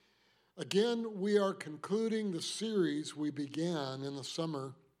Again, we are concluding the series we began in the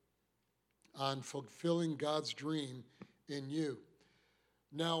summer on fulfilling God's dream in you.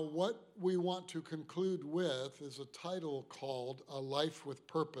 Now, what we want to conclude with is a title called A Life with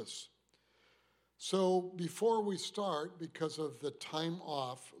Purpose. So before we start, because of the time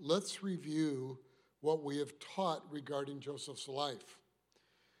off, let's review what we have taught regarding Joseph's life.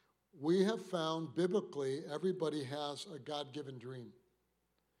 We have found biblically everybody has a God-given dream.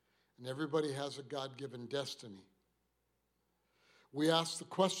 And everybody has a God-given destiny. We ask the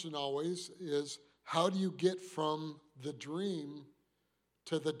question always is, how do you get from the dream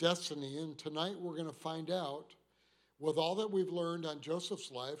to the destiny? And tonight we're going to find out. With all that we've learned on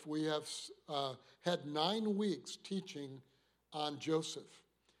Joseph's life, we have had 9 weeks teaching on Joseph.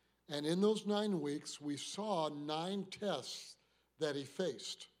 And in those 9 weeks, we saw 9 tests that he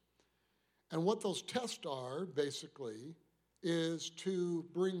faced. And what those tests are, basically, is to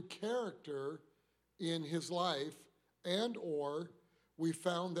bring character in his life, and or we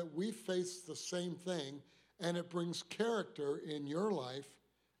found that we face the same thing, and it brings character in your life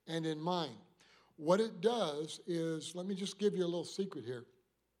and in mine. What it does is, let me just give you a little secret here.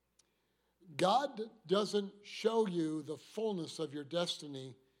 God doesn't show you the fullness of your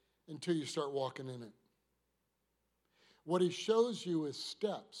destiny until you start walking in it. What he shows you is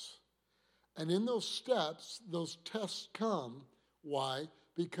steps. And in those steps, those tests come. Why?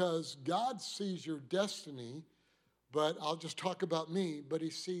 Because God sees your destiny, but I'll just talk about me, but he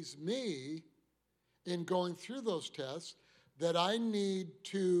sees me in going through those tests that I need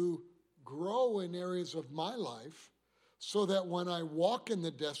to grow in areas of my life so that when I walk in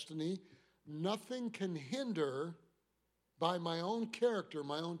the destiny, nothing can hinder by my own character,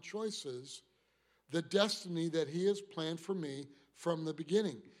 my own choices, the destiny that he has planned for me from the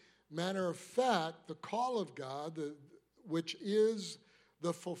beginning. Matter of fact, the call of God, which is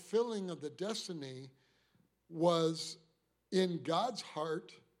the fulfilling of the destiny, was in God's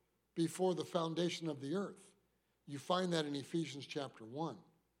heart before the foundation of the earth. You find that in Ephesians chapter 1.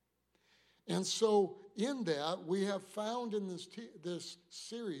 And so in that, we have found in this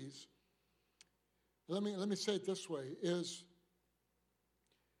series, let me say it this way, is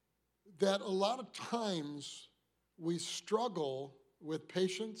that a lot of times we struggle with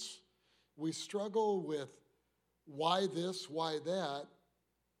patience. We struggle with why this, why that,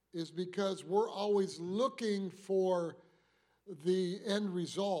 is because we're always looking for the end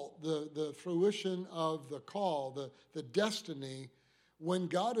result, the fruition of the call, the destiny, when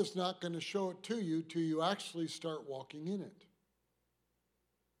God is not going to show it to you till you actually start walking in it.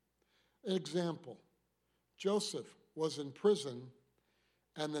 Example, Joseph was in prison,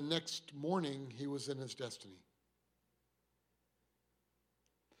 and the next morning he was in his destiny.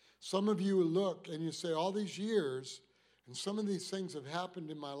 Some of you look and you say, all these years, and some of these things have happened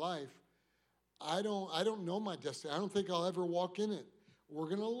in my life, I don't know my destiny. I don't think I'll ever walk in it. We're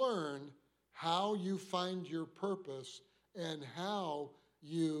going to learn how you find your purpose and how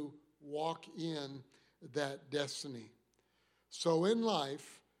you walk in that destiny. So in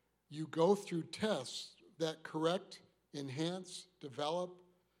life, you go through tests that correct, enhance, develop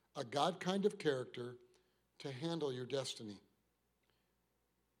a God kind of character to handle your destiny.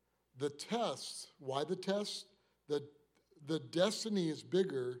 The tests, why the tests? The destiny is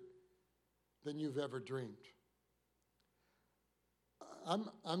bigger than you've ever dreamed. I'm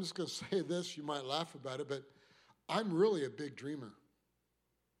just going to say this, you might laugh about it, but I'm really a big dreamer.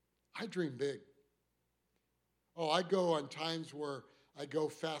 I dream big. Oh, I go on times where I go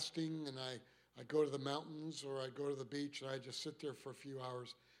fasting and I go to the mountains or I go to the beach and I just sit there for a few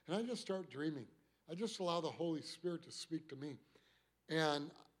hours and I just start dreaming. I just allow the Holy Spirit to speak to me. And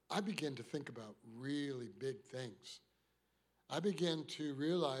I begin to think about really big things. I begin to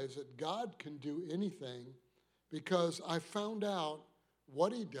realize that God can do anything because I found out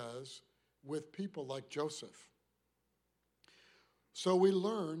what he does with people like Joseph. So we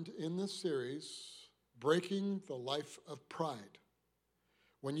learned in this series, breaking the life of pride.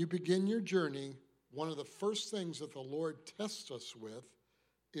 When you begin your journey, one of the first things that the Lord tests us with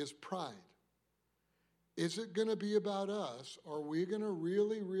is pride. Is it going to be about us, or are we going to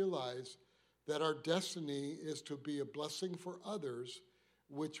really realize that our destiny is to be a blessing for others,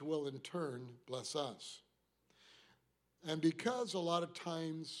 which will in turn bless us? And because a lot of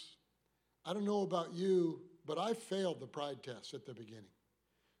times, I don't know about you, but I failed the pride test at the beginning.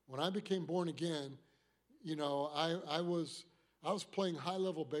 When I became born again, you know, I was playing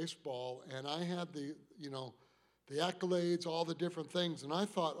high-level baseball, and I had the accolades, all the different things, and I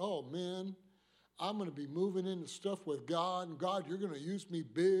thought, oh, man, I'm going to be moving into stuff with God, and God, you're going to use me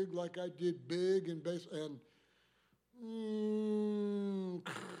big like I did big in baseball. And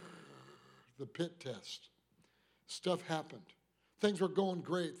the pit test. Stuff happened. Things were going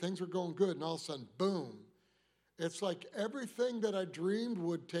great. Things were going good. And all of a sudden, boom. It's like everything that I dreamed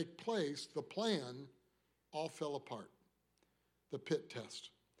would take place, the plan, all fell apart. The pit test.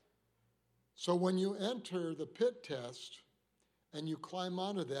 So when you enter the pit test and you climb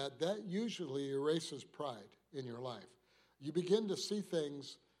onto that, that usually erases pride in your life. You begin to see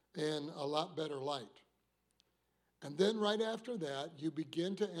things in a lot better light. And then right after that, you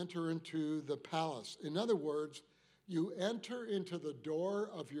begin to enter into the palace. In other words, you enter into the door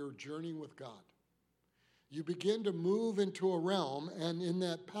of your journey with God. You begin to move into a realm, and in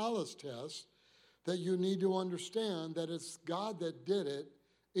that palace test, that you need to understand that it's God that did it,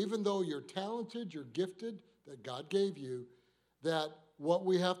 even though you're talented, you're gifted, that God gave you, that what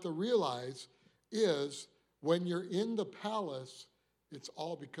we have to realize is when you're in the palace, it's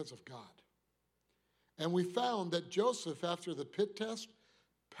all because of God. And we found that Joseph, after the pit test,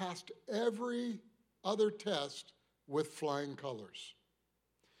 passed every other test with flying colors.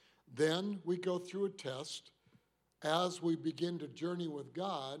 Then we go through a test as we begin to journey with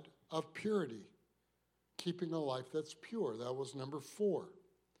God of purity, keeping a life that's pure. That was number 4.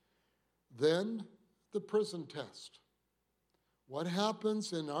 Then the prison test. What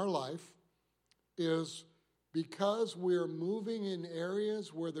happens in our life is because we're moving in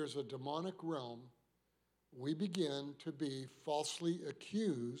areas where there's a demonic realm, we begin to be falsely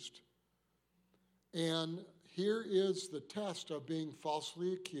accused. And here is the test of being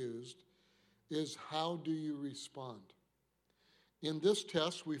falsely accused, is how do you respond? In this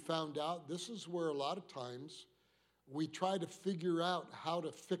test, we found out this is where a lot of times we try to figure out how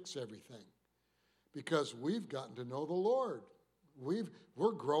to fix everything because we've gotten to know the Lord.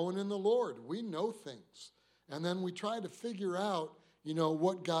 We're growing in the Lord. We know things. And then we try to figure out,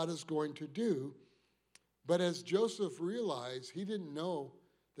 what God is going to do. But as Joseph realized, he didn't know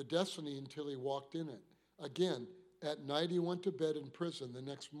the destiny until he walked in it. Again, at night he went to bed in prison. The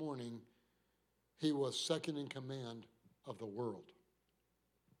next morning, he was second in command of the world.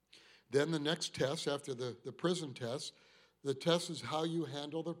 Then the next test, after the prison test, the test is how you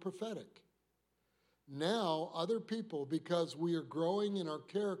handle the prophetic. Now, other people, because we are growing in our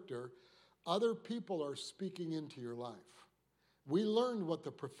character, other people are speaking into your life. We learned what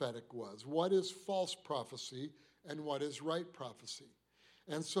the prophetic was, what is false prophecy and what is right prophecy.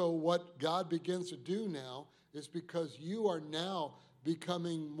 And so what God begins to do now is because you are now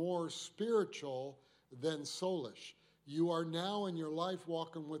becoming more spiritual than soulish. You are now in your life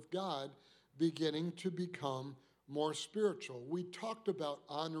walking with God beginning to become more spiritual. We talked about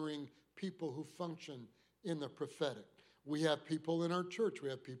honoring people who function in the prophetic. We have people in our church, we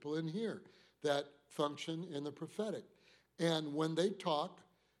have people in here that function in the prophetic. And when they talk,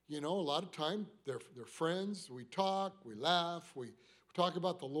 a lot of time they're friends, we talk, we laugh, we talk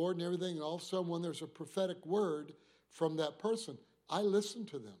about the Lord and everything, and all of a sudden when there's a prophetic word from that person, I listen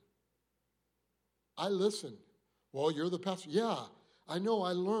to them. I listen. Well, you're the pastor. Yeah, I know,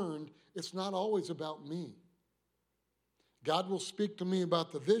 I learned it's not always about me. God will speak to me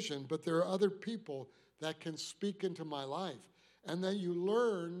about the vision, but there are other people that can speak into my life. And then you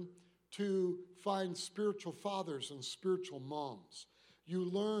learn to find spiritual fathers and spiritual moms. You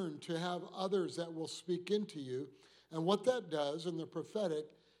learn to have others that will speak into you. And what that does in the prophetic,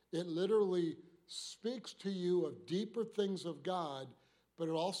 it literally speaks to you of deeper things of God, but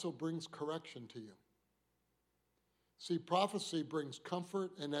it also brings correction to you. See, prophecy brings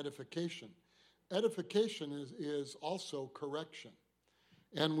comfort and edification. Edification is also correction.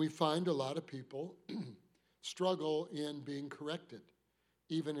 And we find a lot of people struggle in being corrected,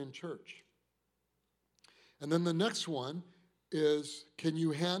 even in church. And then the next one is, can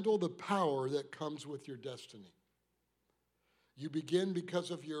you handle the power that comes with your destiny? You begin, because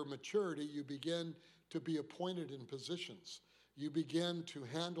of your maturity, you begin to be appointed in positions. You begin to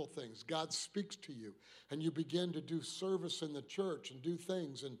handle things. God speaks to you, and you begin to do service in the church and do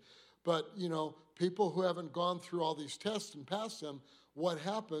things. But people who haven't gone through all these tests and passed them, what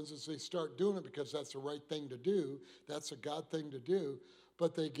happens is they start doing it because that's the right thing to do. That's a God thing to do.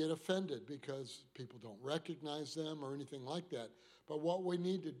 But they get offended because people don't recognize them or anything like that. But what we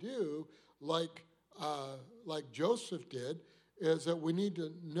need to do, like Joseph did, is that we need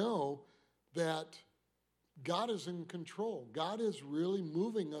to know that God is in control. God is really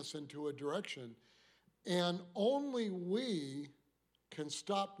moving us into a direction. And only we can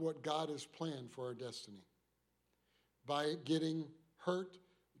stop what God has planned for our destiny by getting hurt,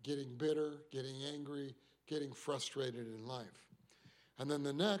 getting bitter, getting angry, getting frustrated in life. And then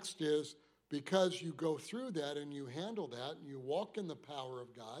the next is, because you go through that and you handle that and you walk in the power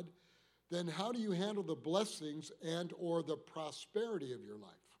of God, then how do you handle the blessings and or the prosperity of your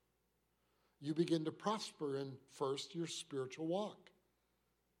life? you begin to prosper in first your spiritual walk.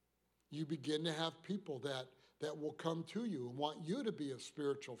 You begin to have people that will come to you and want you to be a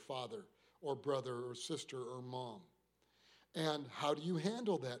spiritual father or brother or sister or mom. And how do you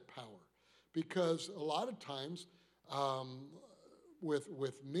handle that power? Because a lot of times,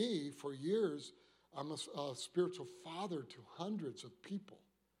 with me for years, I'm a spiritual father to hundreds of people.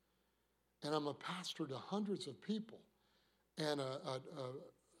 And I'm a pastor to hundreds of people. And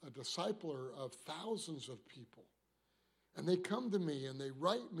a discipler of thousands of people. And they come to me and they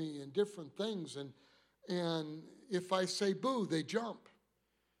write me in different things. And if I say boo, they jump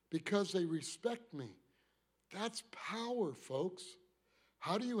because they respect me. That's power, folks.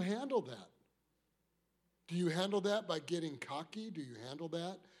 How do you handle that? Do you handle that by getting cocky? Do you handle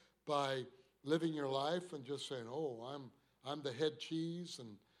that by living your life and just saying, oh, I'm the head cheese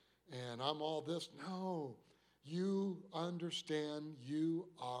and I'm all this? No, you understand you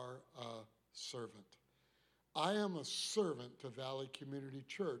are a servant. I am a servant to Valley Community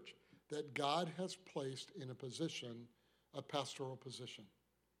Church that God has placed in a position, a pastoral position.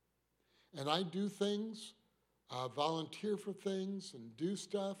 And I do things, volunteer for things and do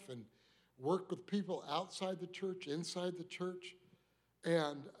stuff and work with people outside the church, inside the church.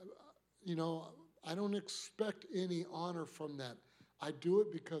 And, I don't expect any honor from that. I do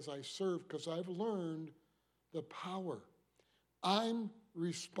it because I serve, because I've learned the power. I'm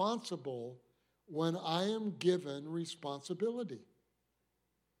responsible when I am given responsibility.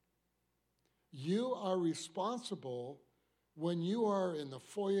 You are responsible when you are in the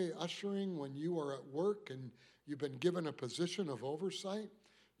foyer ushering, when you are at work and you've been given a position of oversight.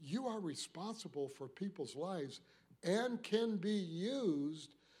 You are responsible for people's lives and can be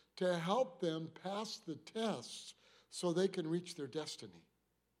used to help them pass the tests so they can reach their destiny.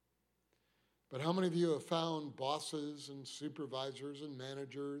 But how many of you have found bosses and supervisors and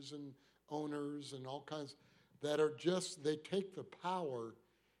managers and owners and all kinds that are just, they take the power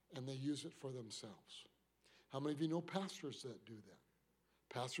and they use it for themselves? How many of you know pastors that do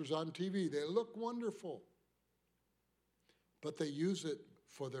that? Pastors on TV, they look wonderful, but they use it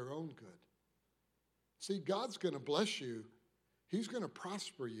for their own good. See, God's going to bless you. He's going to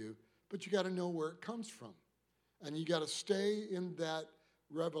prosper you, but you got to know where it comes from. And you got to stay in that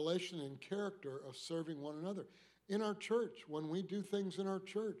revelation and character of serving one another. In our church, when we do things in our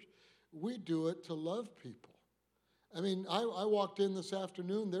church, we do it to love people. I mean, I walked in this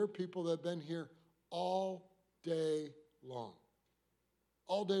afternoon. There are people that have been here all day long.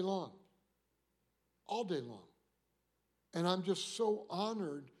 All day long. All day long. And I'm just so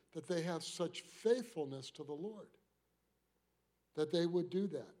honored that they have such faithfulness to the Lord, that they would do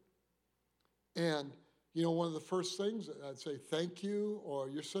that. And, one of the first things I'd say, thank you, or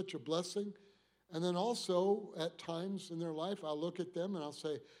you're such a blessing. And then also, at times in their life, I'll look at them and I'll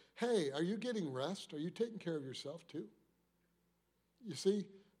say, hey, are you getting rest? Are you taking care of yourself too? You see,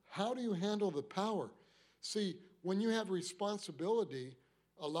 how do you handle the power? See, when you have responsibility,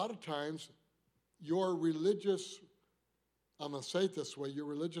 a lot of times your religious, I'm going to say it this way, your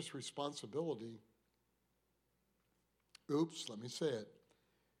religious responsibility,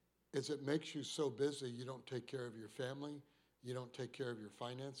 is it makes you so busy you don't take care of your family, you don't take care of your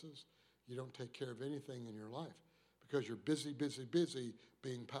finances, you don't take care of anything in your life because you're busy, busy, busy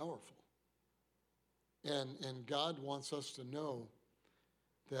being powerful. And God wants us to know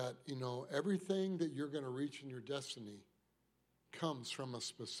that, everything that you're going to reach in your destiny comes from a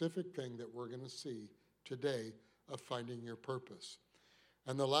specific thing that we're going to see today of finding your purpose.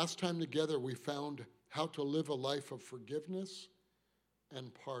 And the last time together, we found how to live a life of forgiveness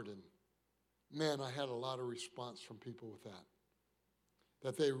and pardon. Man, I had a lot of response from people with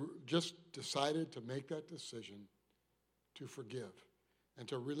that they just decided to make that decision to forgive and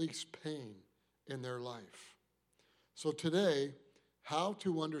to release pain in their life. So today, how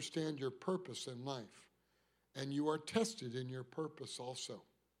to understand your purpose in life. And you are tested in your purpose also.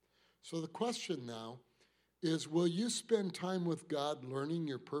 So the question now is, will you spend time with God learning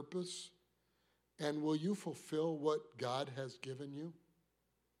your purpose? And will you fulfill what God has given you?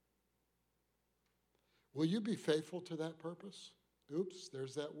 Will you be faithful to that purpose? Oops,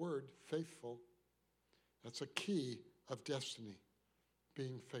 there's that word, faithful. That's a key of destiny,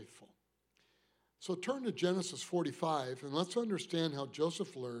 being faithful. So turn to Genesis 45, and let's understand how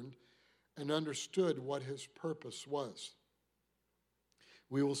Joseph learned and understood what his purpose was.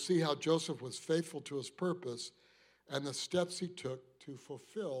 We will see how Joseph was faithful to his purpose and the steps he took to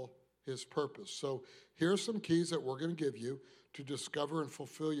fulfill his purpose. So here are some keys that we're going to give you to discover and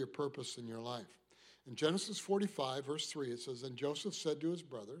fulfill your purpose in your life. In Genesis 45, verse 3, it says, "And Joseph said to his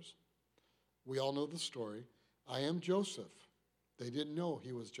brothers," we all know the story, "I am Joseph." They didn't know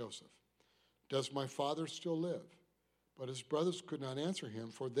he was Joseph. does my father still live?" But his brothers could not answer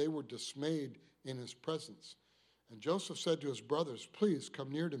him, for they were dismayed in his presence. And Joseph said to his brothers, "Please come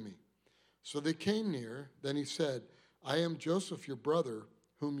near to me." So they came near. Then he said, "I am Joseph, your brother,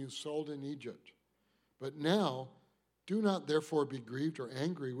 whom you sold in Egypt. But now do not therefore be grieved or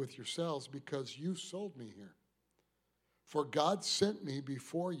angry with yourselves because you sold me here. For God sent me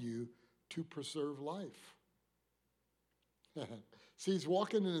before you to preserve life." See, he's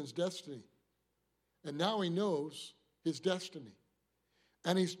walking in his destiny. And now he knows his destiny.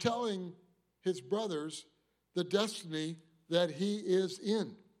 And he's telling his brothers the destiny that he is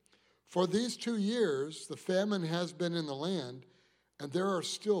in. For these 2 years, the famine has been in the land, and there are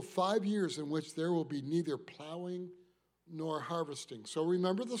still 5 years in which there will be neither plowing nor harvesting. So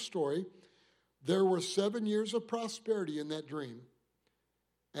remember the story. There were 7 years of prosperity in that dream,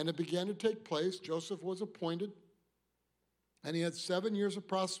 and it began to take place. Joseph was appointed, and he had 7 years of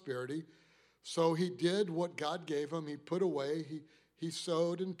prosperity. So he did what God gave him. He put away, he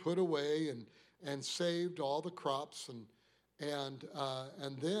sowed and put away and saved all the crops. And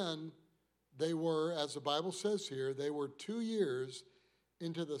then they were, as the Bible says here, they were 2 years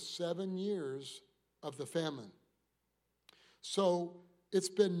into the 7 years of the famine. So it's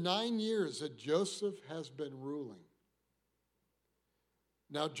been 9 years that Joseph has been ruling.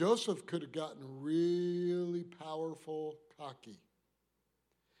 Now, Joseph could have gotten really powerful, cocky.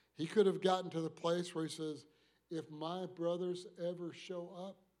 He could have gotten to the place where he says, "If my brothers ever show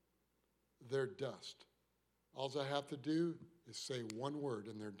up, they're dust. All I have to do is say one word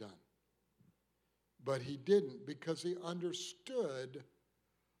and they're done." But he didn't, because he understood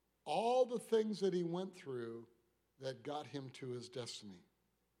all the things that he went through that got him to his destiny.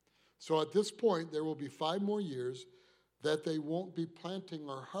 So at this point, there will be 5 more years that they won't be planting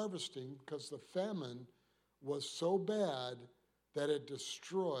or harvesting because the famine was so bad that it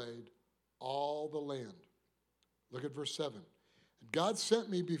destroyed all the land. Look at verse 7. "God sent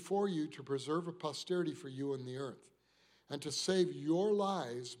me before you to preserve a posterity for you in the earth, and to save your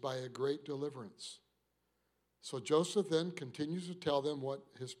lives by a great deliverance." So Joseph then continues to tell them what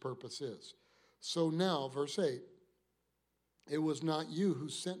his purpose is. So now, verse 8, "It was not you who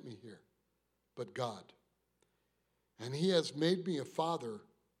sent me here, but God. And he has made me a father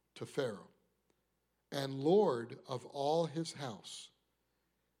to Pharaoh, and Lord of all his house,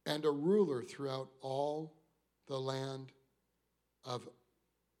 and a ruler throughout all the land of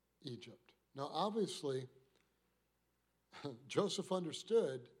Egypt." Now, obviously, Joseph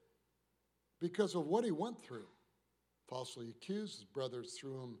understood because of what he went through. Falsely accused, his brothers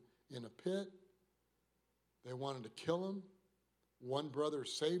threw him in a pit. They wanted to kill him. One brother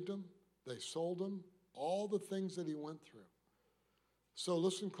saved him. They sold him. All the things that he went through. So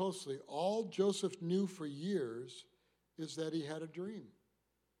listen closely. All Joseph knew for years is that he had a dream.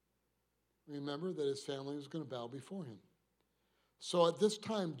 Remember that his family was going to bow before him. So at this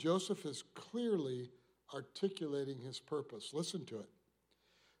time, Joseph is clearly articulating his purpose. Listen to it.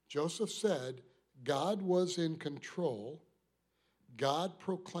 Joseph said, "God was in control. God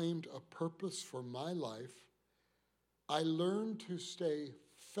proclaimed a purpose for my life. I learned to stay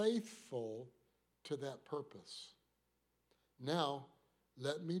faithful to that purpose. Now,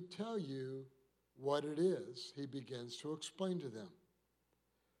 let me tell you what it is," he begins to explain to them.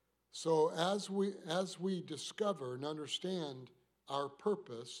 So as we discover and understand our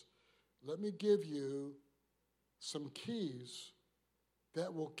purpose, let me give you some keys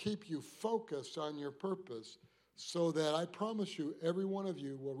that will keep you focused on your purpose, so that I promise you, every one of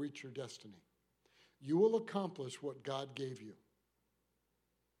you will reach your destiny. You will accomplish what God gave you.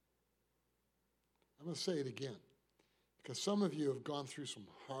 I'm going to say it again, because some of you have gone through some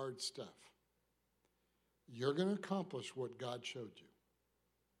hard stuff. You're going to accomplish what God showed you.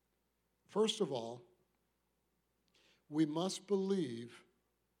 First of all, we must believe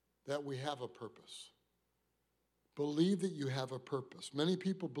that we have a purpose. Believe that you have a purpose. Many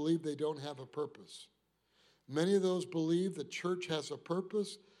people believe they don't have a purpose. Many of those believe the church has a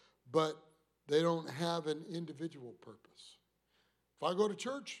purpose, but they don't have an individual purpose. If I go to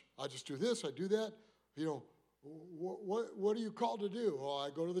church, I just do this, I do that. You know, what are you called to do? Oh, I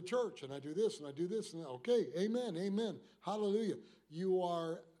go to the church and I do this and I do this. And okay, amen, amen, hallelujah. You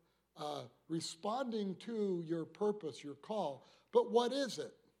are responding to your purpose, your call. But what is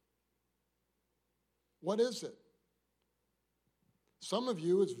it? What is it? Some of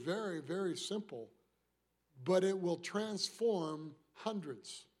you, it's very, very simple, but it will transform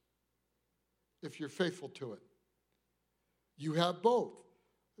hundreds if you're faithful to it. You have both.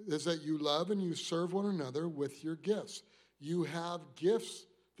 Is that you love and you serve one another with your gifts. You have gifts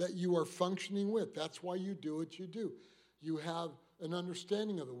that you are functioning with. That's why you do what you do. You have an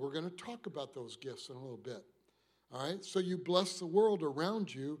understanding of it. We're going to talk about those gifts in a little bit. All right? So you bless the world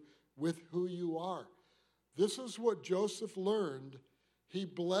around you with who you are. This is what Joseph learned. He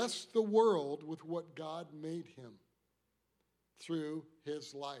blessed the world with what God made him through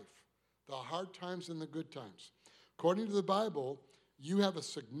his life, the hard times and the good times. According to the Bible, you have a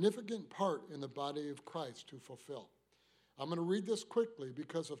significant part in the body of Christ to fulfill. I'm going to read this quickly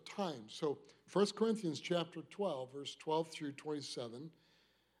because of time. So 1 Corinthians chapter 12, verse 12 through 27,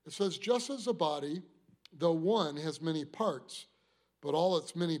 it says, just as a body, though one, has many parts, but all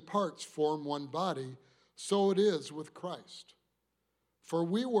its many parts form one body, so it is with Christ. For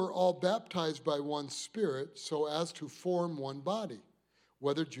we were all baptized by one Spirit so as to form one body,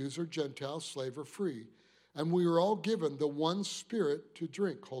 whether Jews or Gentiles, slave or free, and we were all given the one Spirit to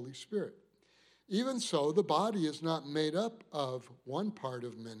drink, Holy Spirit. Even so, the body is not made up of one part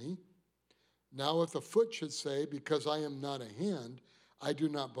of many. Now, if the foot should say, because I am not a hand, I do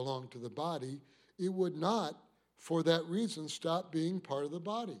not belong to the body, it would not, for that reason, stop being part of the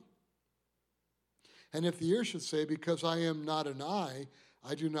body. And if the ear should say, because I am not an eye,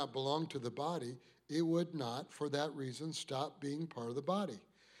 I do not belong to the body, it would not, for that reason, stop being part of the body.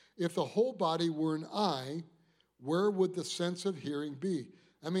 If the whole body were an eye, where would the sense of hearing be?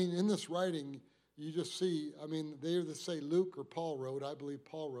 I mean, in this writing, you just see, I mean, they either say Luke or Paul wrote, I believe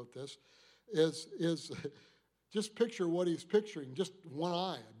Paul wrote this, is just picture what he's picturing, just one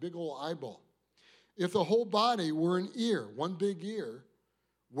eye, a big old eyeball. If the whole body were an ear, one big ear,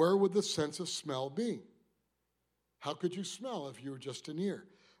 where would the sense of smell be? How could you smell if you were just an ear?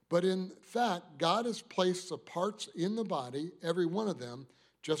 But in fact, God has placed the parts in the body, every one of them,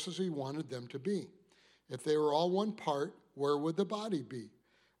 just as he wanted them to be. If they were all one part, where would the body be?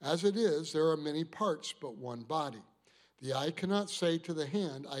 As it is, there are many parts, but one body. The eye cannot say to the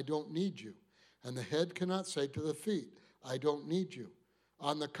hand, I don't need you. And the head cannot say to the feet, I don't need you.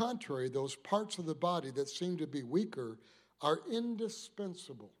 On the contrary, those parts of the body that seem to be weaker are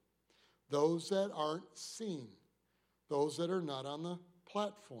indispensable. Those that aren't seen, those that are not on the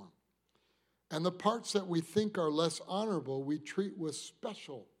platform. And the parts that we think are less honorable, we treat with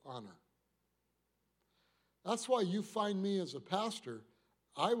special honor. That's why you find me as a pastor.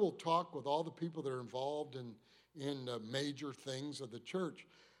 I will talk with all the people that are involved in major things of the church,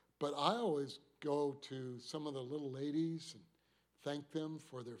 but I always go to some of the little ladies and thank them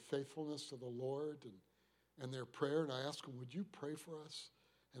for their faithfulness to the Lord and their prayer, and I ask them, would you pray for us?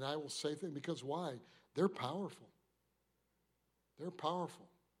 And I will say things, because why? They're powerful. They're powerful.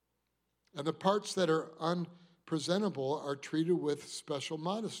 And the parts that are unpresentable are treated with special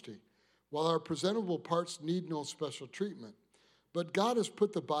modesty, while our presentable parts need no special treatment. But God has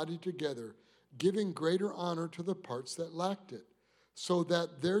put the body together, giving greater honor to the parts that lacked it, so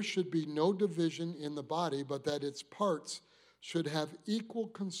that there should be no division in the body, but that its parts should have equal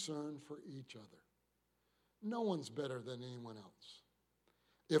concern for each other. No one's better than anyone else.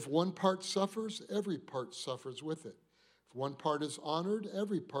 If one part suffers, every part suffers with it. If one part is honored,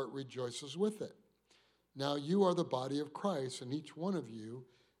 every part rejoices with it. Now you are the body of Christ, and each one of you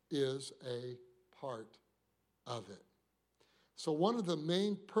is a part of it. So one of the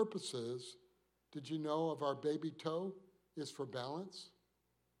main purposes, did you know, of our baby toe is for balance?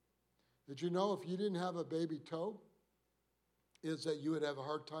 Did you know if you didn't have a baby toe, is that you would have a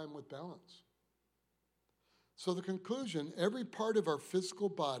hard time with balance? So the conclusion, every part of our physical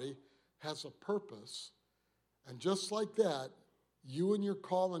body has a purpose, and just like that, you and your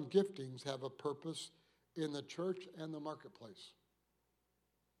call and giftings have a purpose in the church and the marketplace.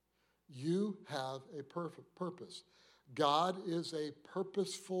 You have a perfect purpose. God is a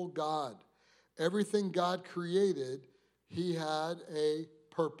purposeful God. Everything God created, he had a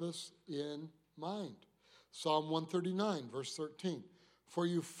purpose in mind. Psalm 139, verse 13. For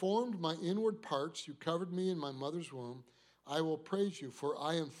you formed my inward parts, you covered me in my mother's womb. I will praise you, for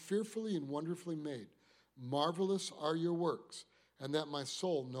I am fearfully and wonderfully made. Marvelous are your works, and that my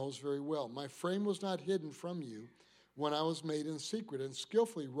soul knows very well. My frame was not hidden from you when I was made in secret and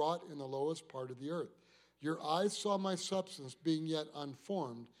skillfully wrought in the lowest part of the earth. Your eyes saw my substance being yet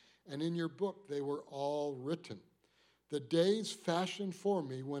unformed, and in your book they were all written. The days fashioned for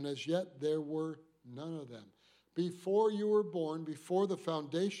me when as yet there were none of them. Before you were born, before the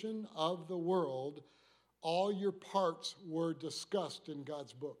foundation of the world, all your parts were discussed in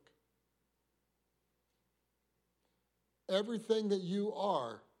God's book. Everything that you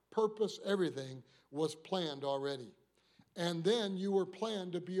are, purpose, everything, was planned already. And then you were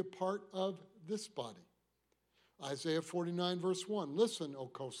planned to be a part of this body. Isaiah 49, verse 1, listen, O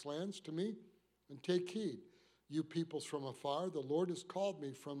coastlands, to me, and take heed. You peoples from afar, the Lord has called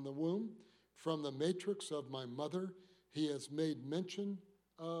me from the womb, from the matrix of my mother. He has made mention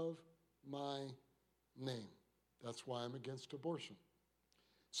of my name. That's why I'm against abortion.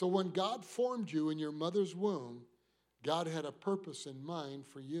 So when God formed you in your mother's womb, God had a purpose in mind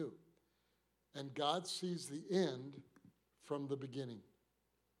for you. And God sees the end from the beginning.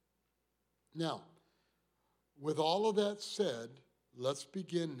 Now, with all of that said, let's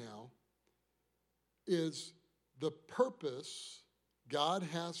begin now. Is the purpose God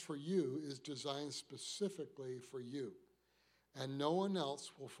has for you is designed specifically for you. And no one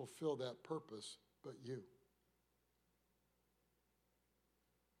else will fulfill that purpose but you.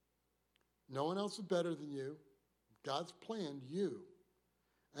 No one else is better than you. God's planned you.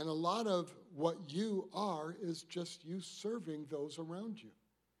 And a lot of what you are is just you serving those around you,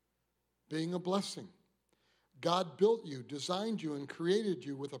 being a blessing. God built you, designed you, and created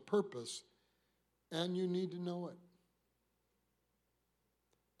you with a purpose, and you need to know it.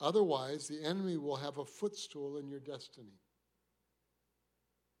 Otherwise, the enemy will have a footstool in your destiny.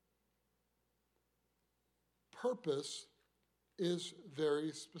 Purpose is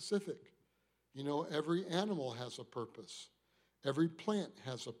very specific. You know, every animal has a purpose. Every plant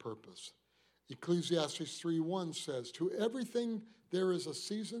has a purpose. Ecclesiastes 3:1 says, "To everything there is a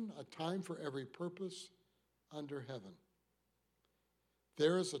season, a time for every purpose under heaven."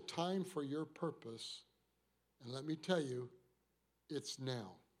 There is a time for your purpose, and let me tell you, it's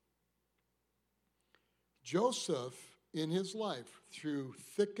now. Joseph, in his life, through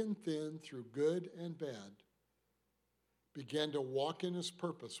thick and thin, through good and bad, began to walk in his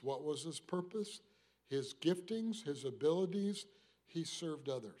purpose. What was his purpose? His giftings, his abilities. He served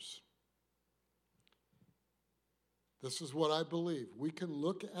others. This is what I believe. We can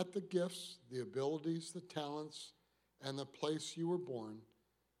look at the gifts, the abilities, the talents, and the place you were born,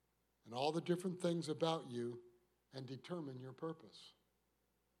 and all the different things about you, and determine your purpose.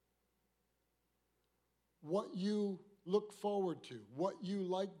 What you look forward to, what you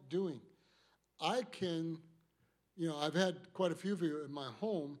like doing. I can, I've had quite a few of you in my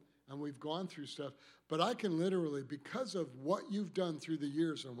home, and we've gone through stuff, but I can literally, because of what you've done through the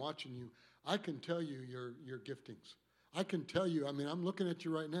years and watching you, I can tell you your giftings. I can tell you, I'm looking at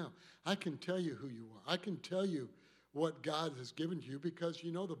you right now. I can tell you who you are. I can tell you what God has given to you because,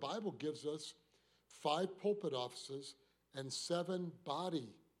 the Bible gives us 5 pulpit offices and 7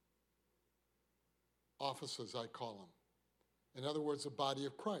 body offices, I call them. In other words, the body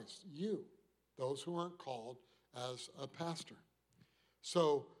of Christ, you, those who aren't called as a pastor.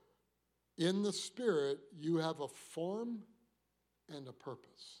 So, in the Spirit, you have a form and a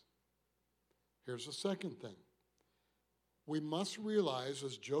purpose. Here's the second thing. We must realize,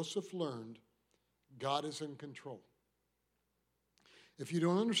 as Joseph learned, God is in control. If you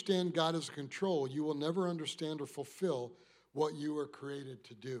don't understand God is in control, you will never understand or fulfill what you were created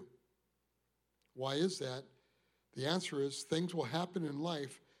to do. Why is that? The answer is things will happen in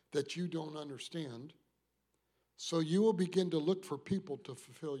life that you don't understand. So you will begin to look for people to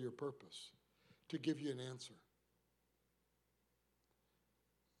fulfill your purpose, to give you an answer.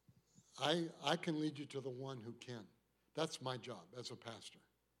 I can lead you to the one who can. That's my job as a pastor.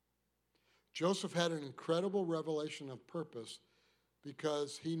 Joseph had an incredible revelation of purpose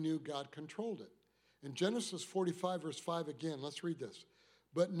because he knew God controlled it. In Genesis 45, verse 5 again, let's read this.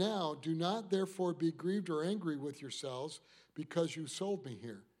 "But now do not therefore be grieved or angry with yourselves because you sold me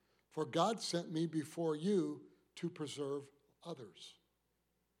here. For God sent me before you to preserve others."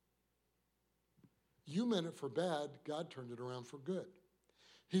 You meant it for bad, God turned it around for good.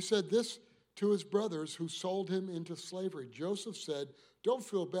 He said this to his brothers who sold him into slavery. Joseph said, "Don't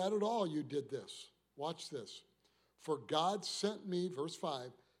feel bad at all you did this." Watch this. "For God sent me," verse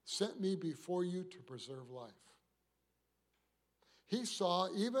 5, "sent me before you to preserve life." He saw,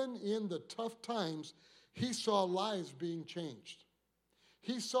 even in the tough times, he saw lives being changed.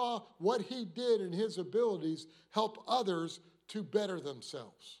 He saw what he did in his abilities help others to better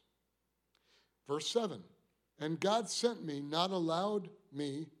themselves. Verse 7, "And God sent me, not allowed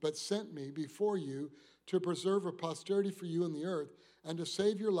me, but sent me before you to preserve a posterity for you in the earth and to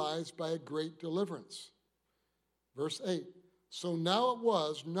save your lives by a great deliverance." Verse 8, "So now it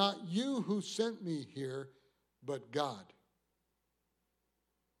was not you who sent me here, but God."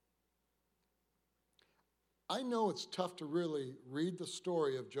 I know it's tough to really read the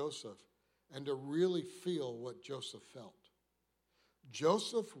story of Joseph and to really feel what Joseph felt.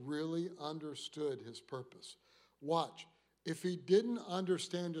 Joseph really understood his purpose. Watch, if he didn't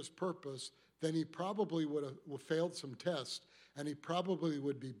understand his purpose, then he probably would have failed some tests and he probably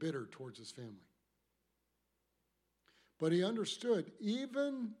would be bitter towards his family. But he understood,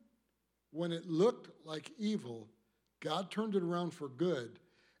 even when it looked like evil, God turned it around for good,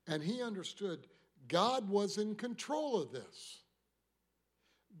 and he understood God was in control of this.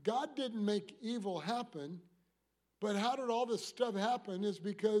 God didn't make evil happen, but how did all this stuff happen is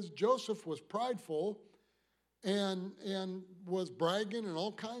because Joseph was prideful and was bragging and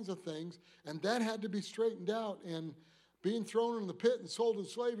all kinds of things, and that had to be straightened out. And being thrown in the pit and sold in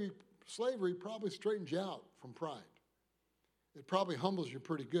slavery probably straightens you out from pride. It probably humbles you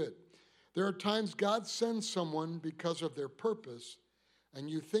pretty good. There are times God sends someone because of their purpose, and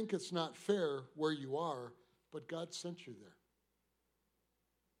you think it's not fair where you are, but God sent you there.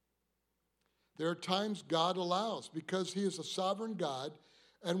 There are times God allows because he is a sovereign God,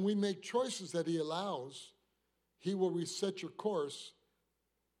 and we make choices that he allows. He will reset your course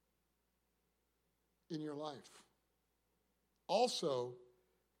in your life. Also,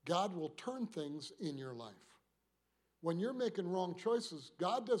 God will turn things in your life. When you're making wrong choices,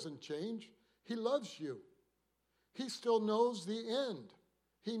 God doesn't change. He loves you. He still knows the end.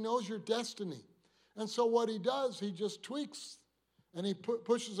 He knows your destiny. And so what he does, he just tweaks and he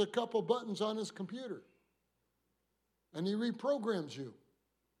pushes a couple buttons on his computer. And he reprograms you.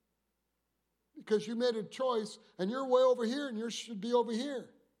 Because you made a choice and you're way over here and you should be over here.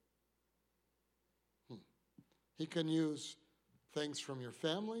 He can use things from your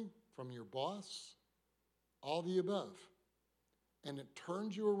family, from your boss, all the above. And it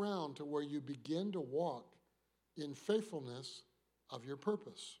turns you around to where you begin to walk in faithfulness of your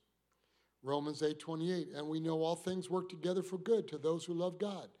purpose. Romans 8:28, and we know all things work together for good to those who love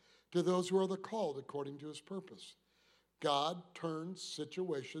God, to those who are the called according to his purpose. God turns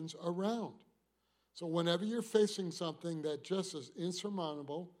situations around. So whenever you're facing something that just is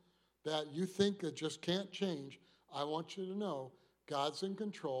insurmountable, that you think it just can't change, I want you to know God's in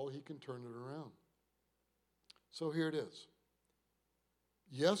control. He can turn it around. So here it is.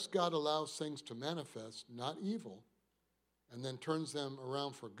 Yes, God allows things to manifest, not evil, and then turns them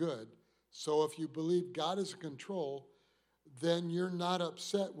around for good. So if you believe God is in control, then you're not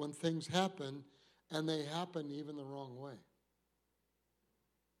upset when things happen, and they happen even the wrong way.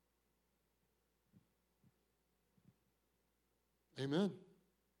 Amen.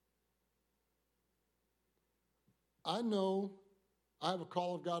 I know I have a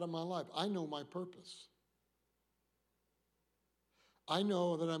call of God in my life. I know my purpose. I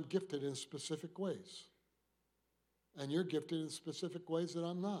know that I'm gifted in specific ways. And you're gifted in specific ways that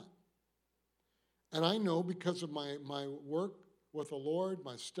I'm not. And I know because of my work with the Lord,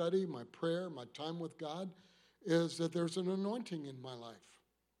 my study, my prayer, my time with God, is that there's an anointing in my life.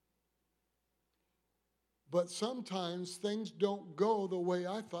 But sometimes things don't go the way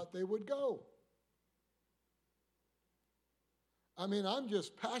I thought they would go. I mean, I'm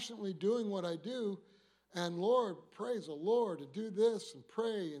just passionately doing what I do, and Lord, praise the Lord, to do this and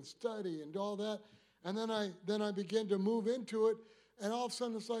pray and study and all that. And then I begin to move into it, and all of a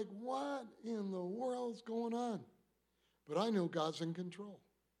sudden it's like, what in the world's going on? But I know God's in control.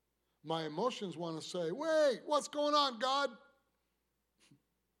 My emotions want to say, wait, what's going on, God?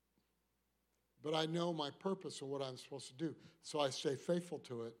 But I know my purpose and what I'm supposed to do. So I stay faithful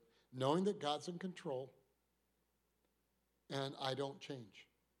to it, knowing that God's in control, and I don't change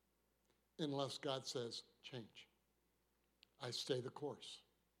unless God says change. I stay the course.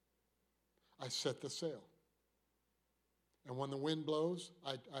 I set the sail. And when the wind blows,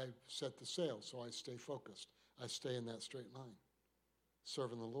 I set the sail, so I stay focused. I stay in that straight line,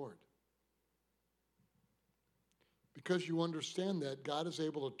 serving the Lord. Because you understand that God is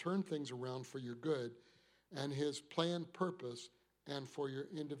able to turn things around for your good and his planned purpose and for your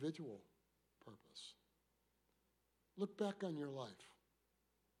individual purpose. Look back on your life.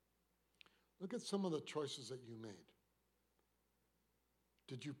 Look at some of the choices that you made.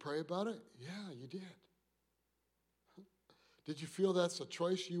 Did you pray about it? Yeah, you did. Did you feel that's a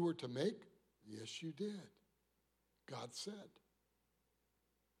choice you were to make? Yes, you did. God said.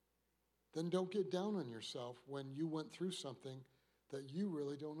 Then don't get down on yourself when you went through something that you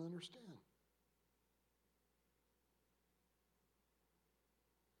really don't understand.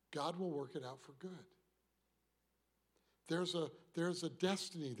 God will work it out for good. There's a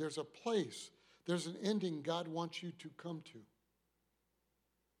destiny, there's a place, there's an ending God wants you to come to.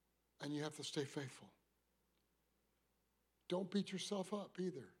 And you have to stay faithful. Don't beat yourself up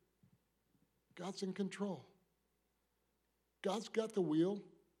either. God's in control. God's got the wheel.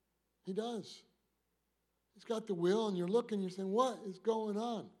 He does. He's got the wheel, and you're looking, you're saying, what is going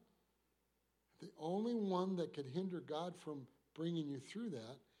on? The only one that could hinder God from bringing you through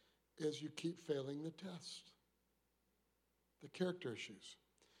that is you keep failing the test. The character issues.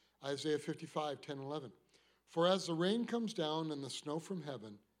 Isaiah 55, 10, 11. For as the rain comes down and the snow from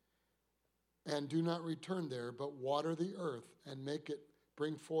heaven, and do not return there, but water the earth and make it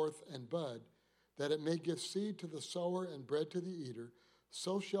bring forth and bud, that it may give seed to the sower and bread to the eater,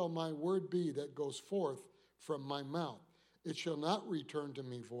 so shall my word be that goes forth from my mouth. It shall not return to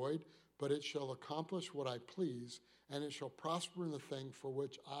me void, but it shall accomplish what I please, and it shall prosper in the thing for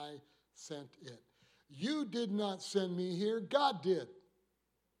which I sent it. You did not send me here, God did.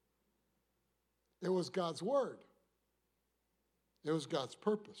 It was God's word. It was God's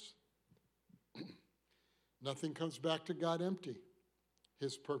purpose. Nothing comes back to God empty.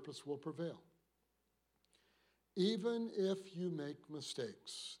 His purpose will prevail. Even if you make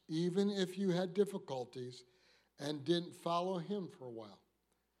mistakes, even if you had difficulties and didn't follow him for a while.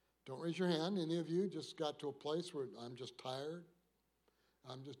 Don't raise your hand. Any of you just got to a place where I'm just tired.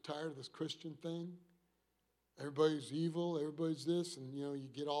 I'm just tired of this Christian thing. Everybody's evil. Everybody's this. And, you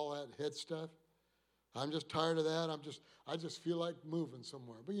get all that head stuff. I'm just tired of that. I just feel like moving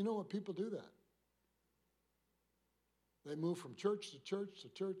somewhere. But you know what? People do that. They move from church to church to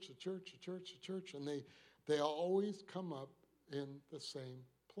church to church to church to church. And they always come up in the same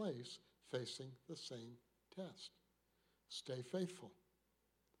place, facing the same test. Stay faithful,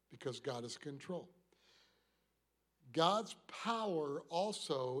 because God is in control. God's power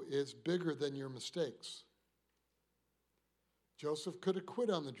also is bigger than your mistakes. Joseph could have quit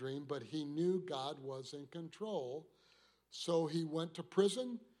on the dream, but he knew God was in control. So he went to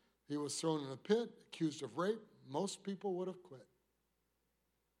prison. He was thrown in a pit, accused of rape. Most people would have quit.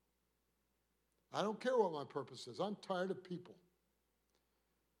 I don't care what my purpose is. I'm tired of people.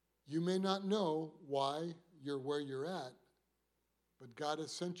 You may not know why you're where you're at, but God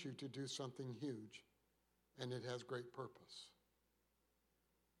has sent you to do something huge, and it has great purpose.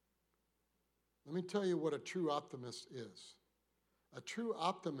 Let me tell you what a true optimist is. A true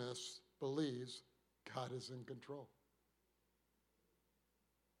optimist believes God is in control.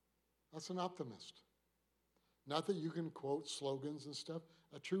 That's an optimist. Not that you can quote slogans and stuff.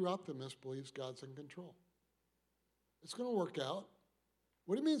 A true optimist believes God's in control. It's going to work out.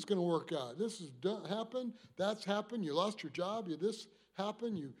 What do you mean it's going to work out? This has happened. That's happened. You lost your job. This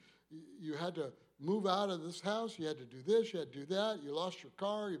happened. You had to move out of this house. You had to do this. You had to do that. You lost your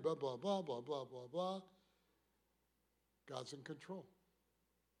car. You blah, blah, blah, blah, blah, blah, blah. God's in control.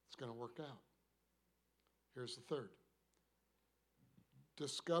 It's going to work out. Here's the third.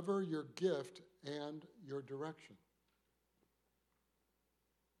 Discover your gift and your direction.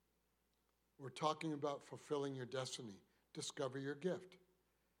 We're talking about fulfilling your destiny. Discover your gift.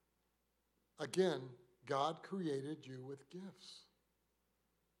 Again, God created you with gifts.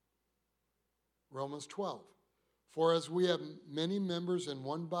 Romans 12. For as we have many members in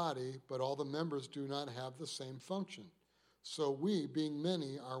one body, but all the members do not have the same function. So we, being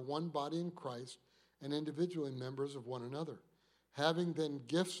many, are one body in Christ and individually members of one another. Having then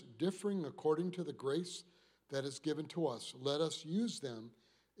gifts differing according to the grace that is given to us, let us use them.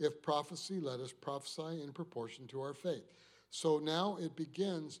 If prophecy, let us prophesy in proportion to our faith. So now it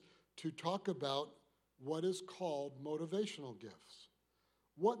begins to talk about what is called motivational gifts.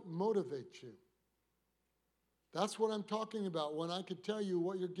 What motivates you? That's what I'm talking about when I can tell you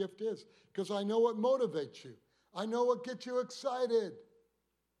what your gift is, because I know what motivates you. I know what gets you excited.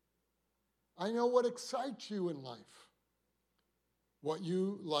 I know what excites you in life. What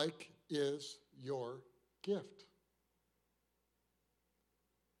you like is your gift.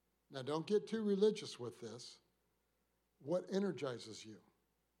 Now, don't get too religious with this. What energizes you?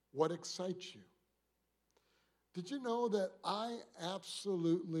 What excites you? Did you know that I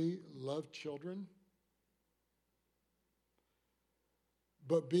absolutely love children?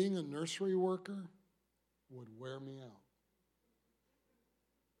 But being a nursery worker would wear me out.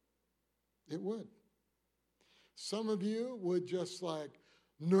 It would. Some of you would just like,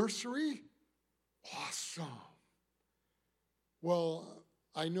 nursery? Awesome. Well,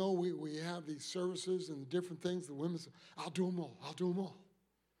 I know we have these services and different things. The women say, I'll do them all. I'll do them all.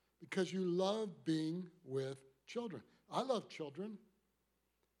 Because you love being with children. I love children.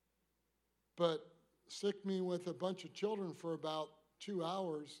 But stick me with a bunch of children for about 2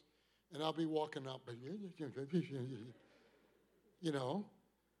 hours, and I'll be walking out.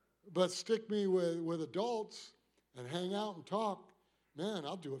 But stick me with adults and hang out and talk. Man,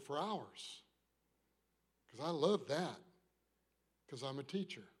 I'll do it for hours. Because I love that. Because I'm a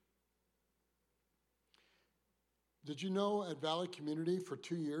teacher. Did you know at Valley Community for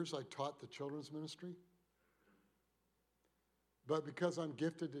 2 years I taught the children's ministry? But because I'm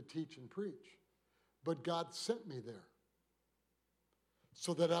gifted to teach and preach. But God sent me there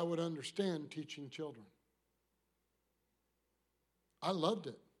so that I would understand teaching children. I loved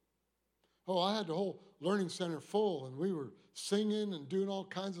it. Oh, I had the whole learning center full, and we were singing and doing all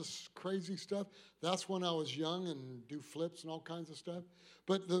kinds of crazy stuff. That's when I was young and do flips and all kinds of stuff.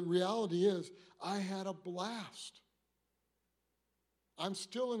 But the reality is, I had a blast. I'm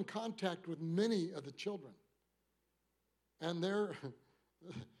still in contact with many of the children. And they're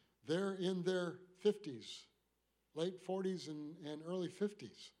in their 50s, late 40s and early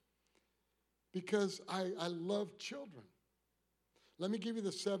 50s. Because I love children. Let me give you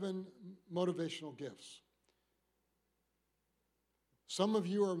the 7 motivational gifts. Some of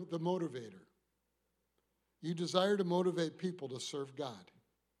you are the motivator. You desire to motivate people to serve God.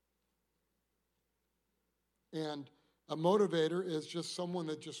 And a motivator is just someone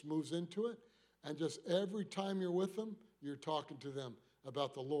that just moves into it, and just every time you're with them, you're talking to them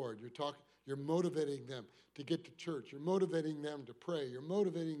about the Lord. You're motivating them to get to church. You're motivating them to pray. You're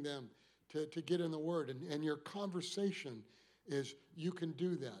motivating them to get in the Word. And your conversation is, you can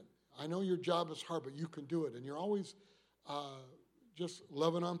do that. I know your job is hard, but you can do it. And you're always just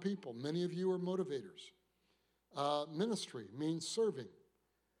loving on people. Many of you are motivators. Ministry means serving.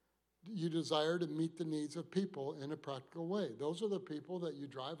 You desire to meet the needs of people in a practical way. Those are the people that you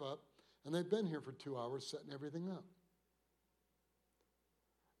drive up, and they've been here for 2 hours setting everything up.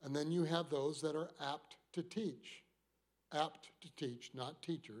 And then you have those that are apt to teach. Apt to teach, not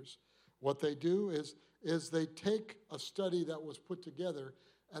teachers. What they do is they take a study that was put together,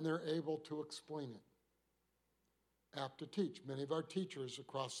 and they're able to explain it. Apt to teach. Many of our teachers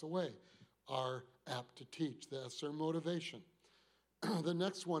across the way are apt to teach. That's their motivation. The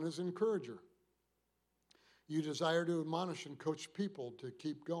next one is encourager. You desire to admonish and coach people to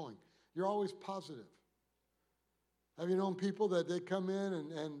keep going. You're always positive. Have you known people that they come in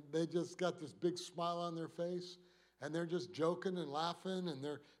and they just got this big smile on their face, and they're just joking and laughing, and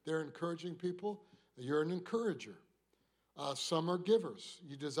they're encouraging people? You're an encourager. Some are givers.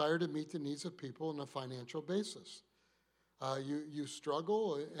 You desire to meet the needs of people on a financial basis. You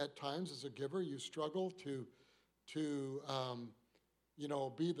struggle at times as a giver. You struggle to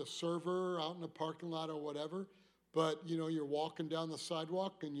be the server out in the parking lot or whatever. But, you're walking down the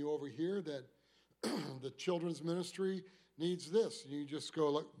sidewalk and you overhear that the children's ministry needs this. And you just go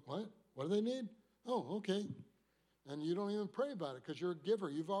like, what? What do they need? Oh, okay. And you don't even pray about it because you're a giver.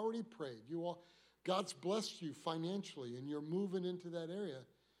 You've already prayed. God's blessed you financially, and you're moving into that area,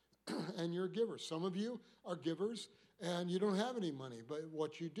 and you're a giver. Some of you are givers, and you don't have any money. But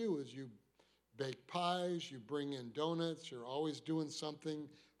what you do is you bake pies, you bring in donuts, you're always doing something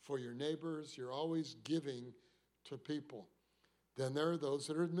for your neighbors, you're always giving to people. Then there are those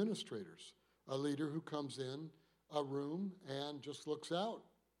that are administrators, a leader who comes in a room and just looks out.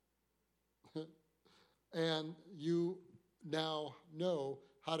 And you now know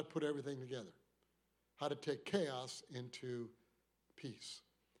how to put everything together, how to take chaos into peace.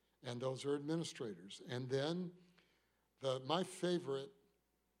 And those are administrators. And then my favorite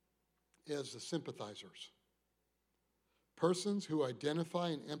is the sympathizers. Persons who identify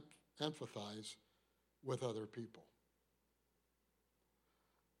and empathize with other people.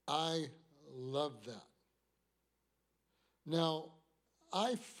 I love that. Now,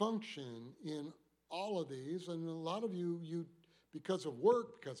 I function in all of these, and a lot of you because of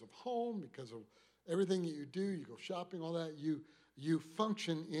work, because of home, because of everything that you do, you go shopping, all that, you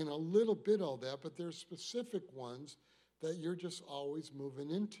function in a little bit of that, but there's specific ones that you're just always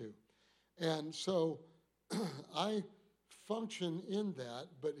moving into. And so I function in that,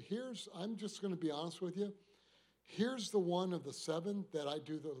 but I'm just going to be honest with you, here's the one of the 7 that I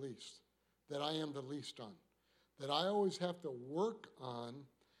do the least, that I am the least on, that I always have to work on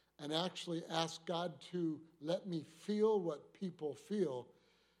and actually ask God to let me feel what people feel,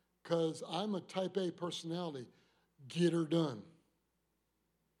 because I'm a type A personality. Get her done.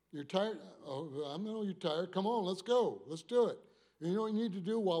 You're tired? Oh, I know you're tired. Come on, let's go. Let's do it. You know what you need to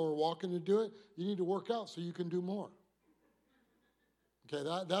do while we're walking to do it? You need to work out so you can do more. Okay,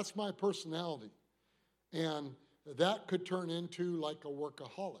 that's my personality. And that could turn into like a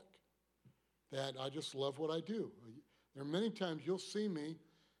workaholic, that I just love what I do. There are many times you'll see me,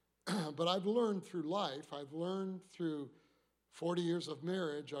 but I've learned through life, I've learned through 40 years of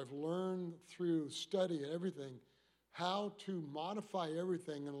marriage, I've learned through study and everything, how to modify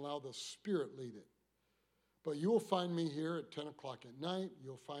everything and allow the Spirit lead it. But you will find me here at 10 o'clock at night.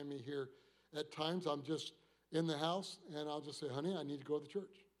 You'll find me here at times. I'm just in the house, and I'll just say, honey, I need to go to the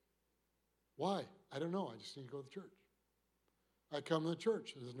church. Why? I don't know. I just need to go to church. I come to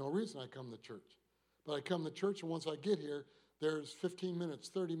church. There's no reason I come to church. But I come to church, and once I get here, there's 15 minutes,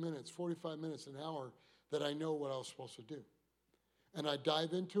 30 minutes, 45 minutes, an hour that I know what I was supposed to do. And I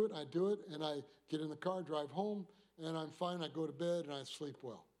dive into it, I do it, and I get in the car, drive home, and I'm fine. I go to bed, and I sleep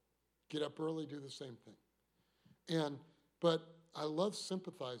well. Get up early, do the same thing. But I love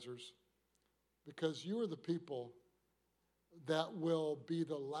sympathizers because you are the people that will be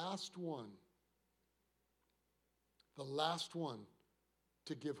the last one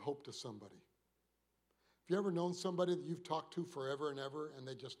to give hope to somebody. Have you ever known somebody that you've talked to forever and ever and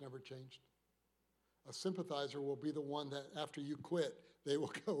they just never changed? A sympathizer will be the one that after you quit, they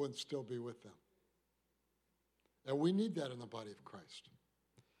will go and still be with them. And we need that in the body of Christ.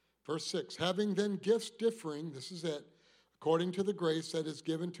 Verse 6, having then gifts differing, this is it, according to the grace that is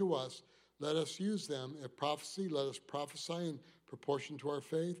given to us, let us use them. If prophecy, let us prophesy in proportion to our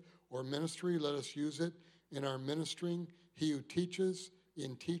faith, or ministry, let us use it in our ministering. He who teaches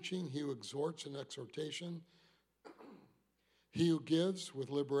in teaching, he who exhorts in exhortation, he who gives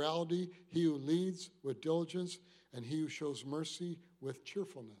with liberality, he who leads with diligence, and he who shows mercy with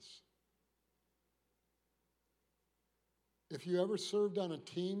cheerfulness. If you ever served on a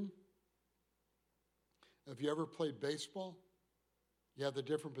team, if you ever played baseball, you have the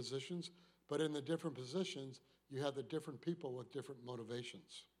different positions, but in the different positions, you have the different people with different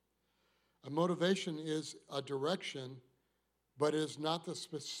motivations. A motivation is a direction, but is not the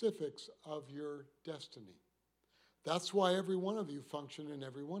specifics of your destiny. That's why every one of you function in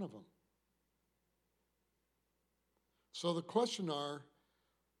every one of them. So the question are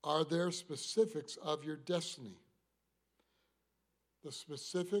there specifics of your destiny? The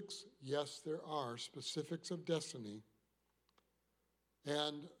specifics, yes, there are specifics of destiny.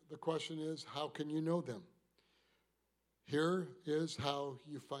 And the question is, how can you know them? Here is how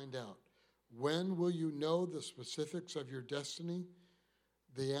you find out. When will you know the specifics of your destiny?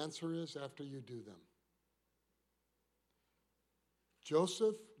 The answer is after you do them.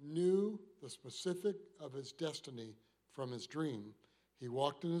 Joseph knew the specific of his destiny from his dream. He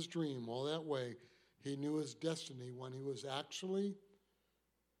walked in his dream all that way. He knew his destiny when he was actually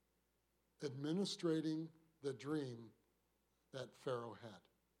administrating the dream that Pharaoh had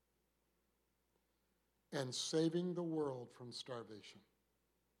and saving the world from starvation.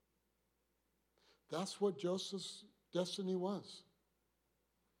 That's what Joseph's destiny was,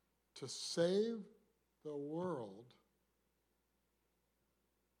 to save the world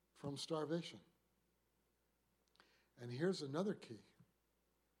from starvation. And here's another key,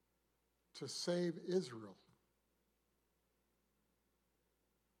 to save Israel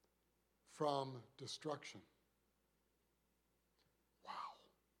from destruction. Wow.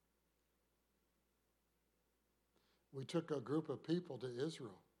 We took a group of people to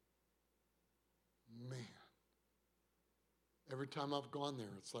Israel. Man, every time I've gone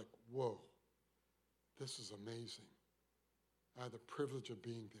there, it's like, whoa, this is amazing. I had the privilege of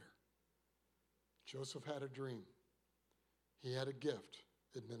being there. Joseph had a dream. He had a gift,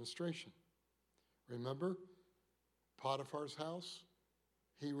 administration. Remember, Potiphar's house,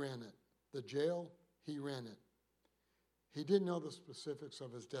 he ran it. The jail, he ran it. He didn't know the specifics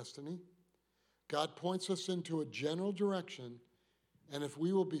of his destiny. God points us into a general direction, and if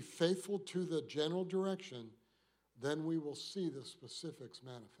we will be faithful to the general direction, then we will see the specifics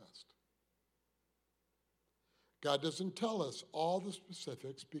manifest. God doesn't tell us all the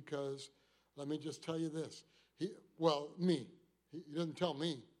specifics because, let me just tell you this. He doesn't tell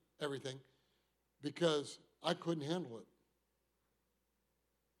me everything because I couldn't handle it.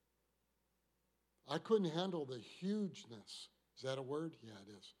 I couldn't handle the hugeness, is that a word? Yeah,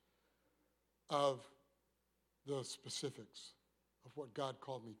 it is, of the specifics of what God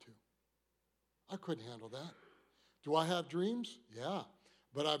called me to. I couldn't handle that. Do I have dreams? Yeah,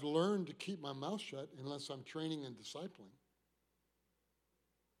 but I've learned to keep my mouth shut unless I'm training and discipling.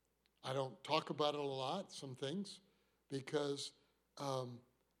 I don't talk about it a lot, some things, because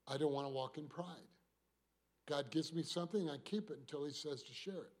I don't want to walk in pride. God gives me something, I keep it until he says to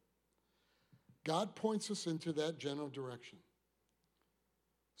share it. God points us into that general direction.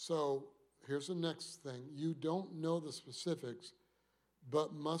 So here's the next thing. You don't know the specifics,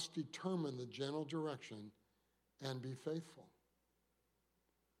 but must determine the general direction and be faithful.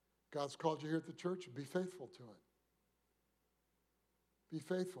 God's called you here at the church, be faithful to it. Be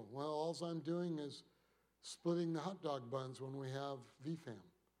faithful. Well, all I'm doing is splitting the hot dog buns when we have VFAM.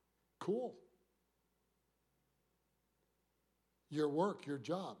 Cool. Your work, your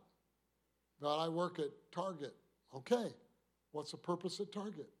job. But I work at Target. Okay. What's the purpose at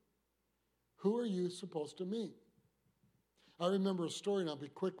Target? Who are you supposed to meet? I remember a story, and I'll be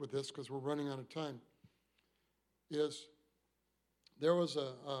quick with this because we're running out of time, is there was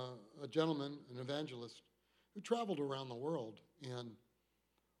a gentleman, an evangelist, who traveled around the world. And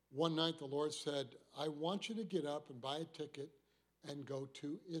one night the Lord said, I want you to get up and buy a ticket and go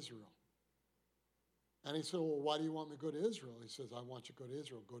to Israel. And he said, well, why do you want me to go to Israel? He says, I want you to go to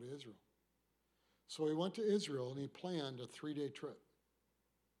Israel. Go to Israel. So he went to Israel and he planned a 3-day trip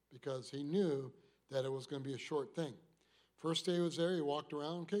because he knew that it was going to be a short thing. First day he was there, he walked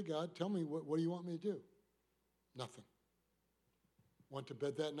around. Okay, God, tell me, what do you want me to do? Nothing. Went to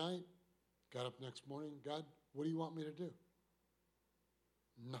bed that night, got up next morning. God, what do you want me to do?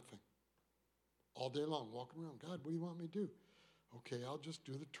 Nothing. All day long, walking around. God, what do you want me to do? Okay, I'll just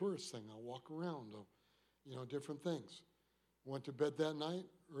do the tourist thing. I'll walk around, different things. Went to bed that night,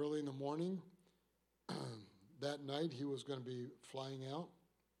 early in the morning. That night he was going to be flying out.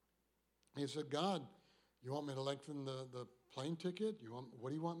 He said, God, you want me to lengthen the plane ticket? What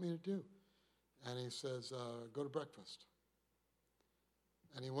do you want me to do? And he says, go to breakfast.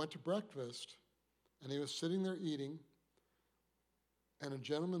 And he went to breakfast, and he was sitting there eating, and a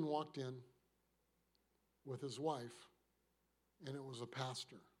gentleman walked in with his wife, and it was a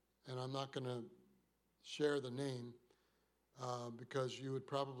pastor. And I'm not going to share the name because you would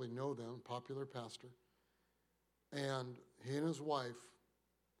probably know them, popular pastor. And he and his wife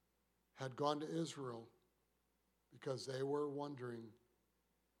had gone to Israel because they were wondering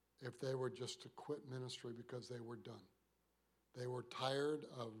if they were just to quit ministry because they were done. They were tired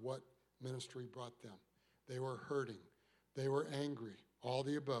of what ministry brought them. They were hurting. They were angry, all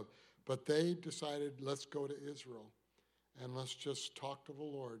the above. But they decided, let's go to Israel and let's just talk to the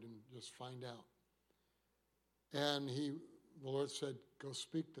Lord and just find out. And the Lord said, go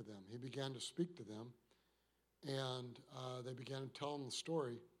speak to them. He began to speak to them, and they began to tell him the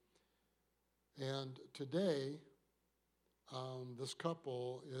story. And today, this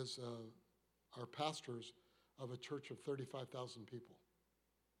couple are pastors of a church of 35,000 people.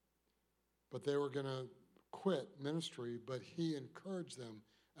 But they were going to quit ministry, but he encouraged them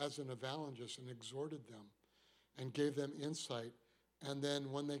as an evangelist and exhorted them and gave them insight. And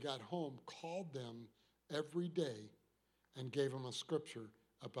then when they got home, called them every day and gave them a scripture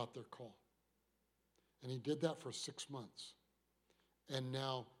about their call. And he did that for 6 months. And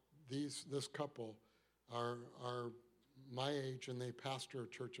now this couple are my age, and they pastor a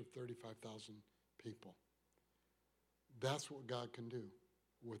church of 35,000 people. That's what God can do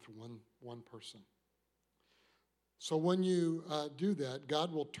with one person. So when you do that,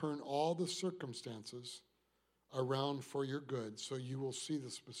 God will turn all the circumstances around for your good, so you will see the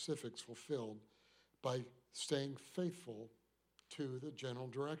specifics fulfilled by staying faithful to the general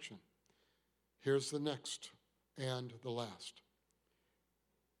direction. Here's the next and the last.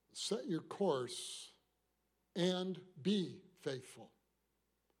 Set your course and be faithful.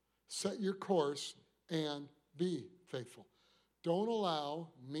 Set your course and be faithful. Don't allow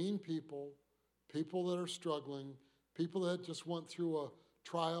mean people that are struggling, people that just went through a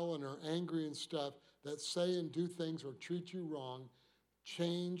trial and are angry and stuff, that say and do things or treat you wrong,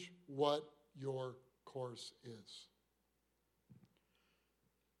 change what your course is.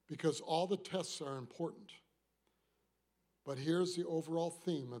 Because all the tests are important. But here's the overall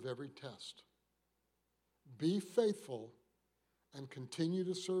theme of every test. Be faithful and continue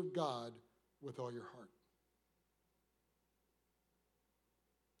to serve God with all your heart.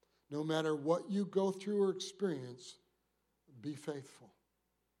 No matter what you go through or experience, be faithful.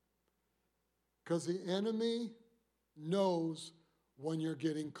 Because the enemy knows when you're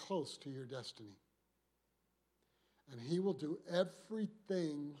getting close to your destiny. And he will do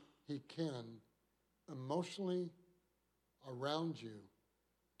everything he can emotionally around you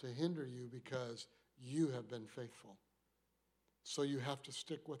to hinder you because you have been faithful. So you have to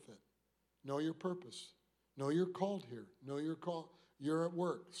stick with it. Know your purpose. Know you're called here. Know you're at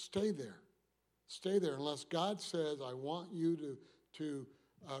work. Stay there. Stay there unless God says, I want you to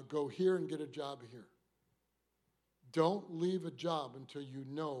go here and get a job here. Don't leave a job until you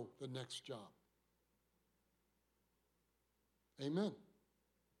know the next job. Amen.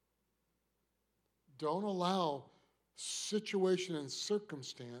 Don't allow situation and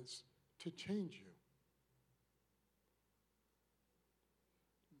circumstance to change you.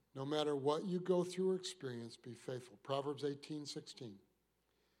 No matter what you go through or experience, be faithful. Proverbs 18:16.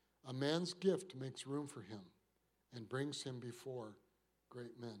 A man's gift makes room for him and brings him before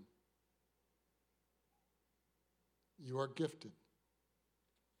great men. You are gifted.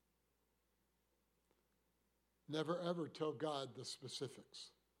 Never ever tell God the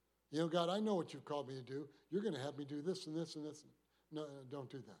specifics. God, I know what you've called me to do. You're going to have me do this and this and this. No, don't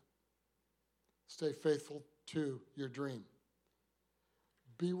do that. Stay faithful to your dream.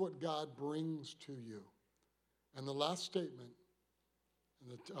 Be what God brings to you. And the last statement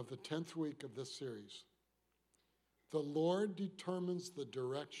of the 10th week of this series. The Lord determines the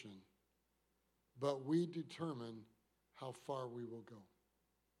direction, but we determine how far we will go.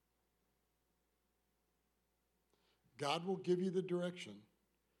 God will give you the direction.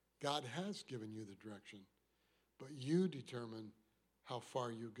 God has given you the direction, but you determine how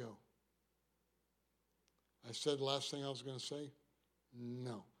far you go. I said the last thing I was going to say?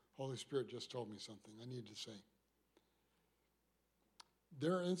 No. Holy Spirit just told me something I need to say.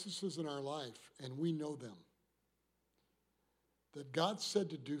 There are instances in our life, and we know them, that God said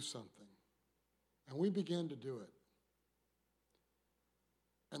to do something, and we began to do it.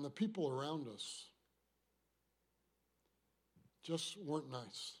 And the people around us just weren't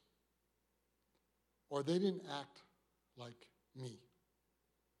nice. Or they didn't act like me.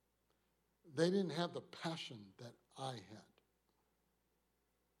 They didn't have the passion that I had.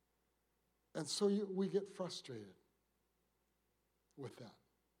 And so we get frustrated with that.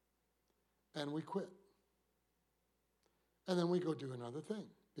 And we quit. And then we go do another thing.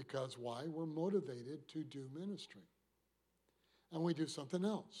 Because why? We're motivated to do ministry. And we do something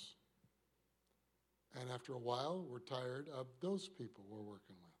else. And after a while, we're tired of those people we're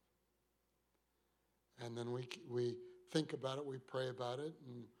working with. And then we think about it, we pray about it,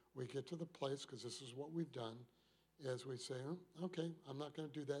 and we get to the place, because this is what we've done, is we say, okay, I'm not going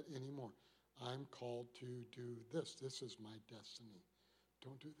to do that anymore. I'm called to do this. This is my destiny.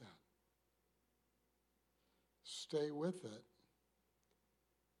 Don't do that. Stay with it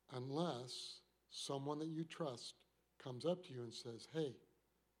unless someone that you trust comes up to you and says, hey,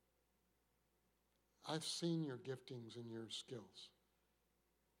 I've seen your giftings and your skills.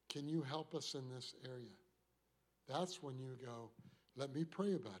 Can you help us in this area? That's when you go, let me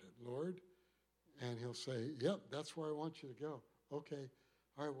pray about it, Lord. And he'll say, yep, that's where I want you to go. Okay,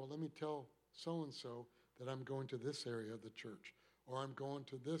 all right, well, let me tell so-and-so that I'm going to this area of the church, or I'm going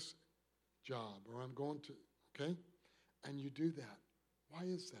to this job, or I'm going to, okay? And you do that. Why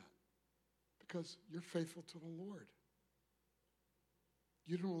is that? Because you're faithful to the Lord.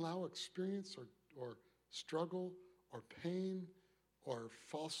 You don't allow experience or struggle or pain or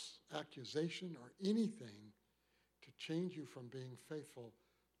false accusation or anything to change you from being faithful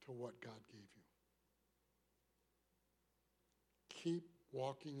to what God gave you. Keep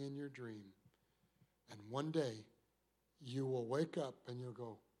walking in your dream, and one day you will wake up and you'll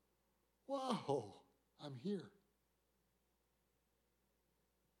go, whoa, I'm here.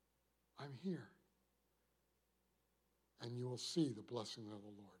 I'm here. And you will see the blessing of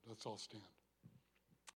the Lord. Let's all stand.